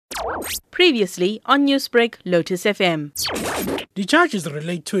Previously on Newsbreak, Lotus FM. The charges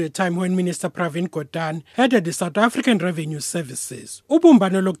relate to a time when Minister Pravin Gordhan headed the South African Revenue Services.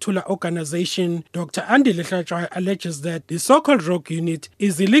 Ubumbano Lokuthula Organisation, Dr. Andile Hlatshwayo alleges that the so-called rogue unit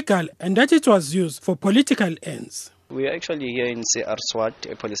is illegal and that it was used for political ends. We are actually here in SARS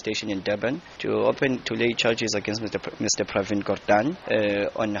a police station in Durban, to lay charges against Mr. Pravin Gordhan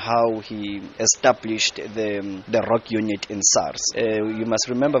on how he established the rock unit in SARS. You must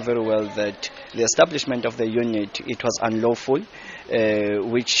remember very well that the establishment of the unit, it was unlawful,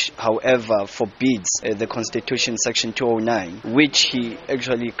 which however forbids the Constitution Section 209, which he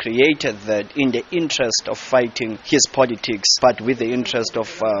actually created that in the interest of fighting his politics, but with the interest of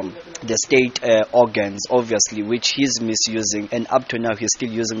the state organs, obviously, which he's misusing, and up to now he's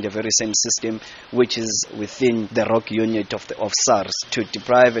still using the very same system which is within the rock unit of SARS to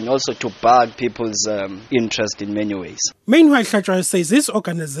deprive and also to bug people's interest in many ways. Meanwhile, Hlatshwayo says this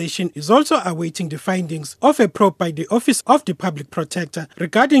organization is also awaiting the findings of a probe by the Office of the Public Protector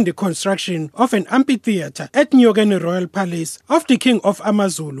regarding the construction of an amphitheatre at Nyokeni Royal Palace of the King of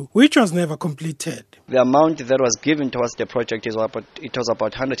Amazulu, which was never completed. The amount that was given towards the project was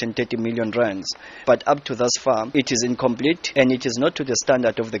about 130 million rands, but up to thus far it is incomplete and it is not to the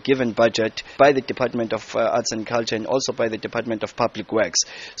standard of the given budget by the Department of Arts and Culture and also by the Department of Public Works.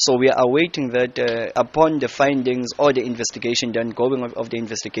 So we are awaiting that upon the findings or the investigation, the ongoing of the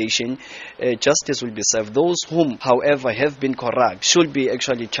investigation, justice will be served. Those whom, however, have been corrupt should be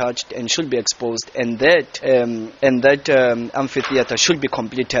actually charged and should be exposed, and that amphitheatre should be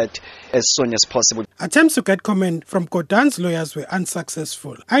completed as soon as possible. Attempts to get comment from Gordhan's lawyers were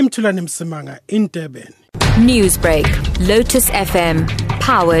unsuccessful. I'm Thulani Msimang in Durban. Newsbreak, Lotus FM,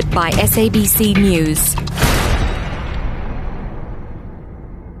 powered by SABC News.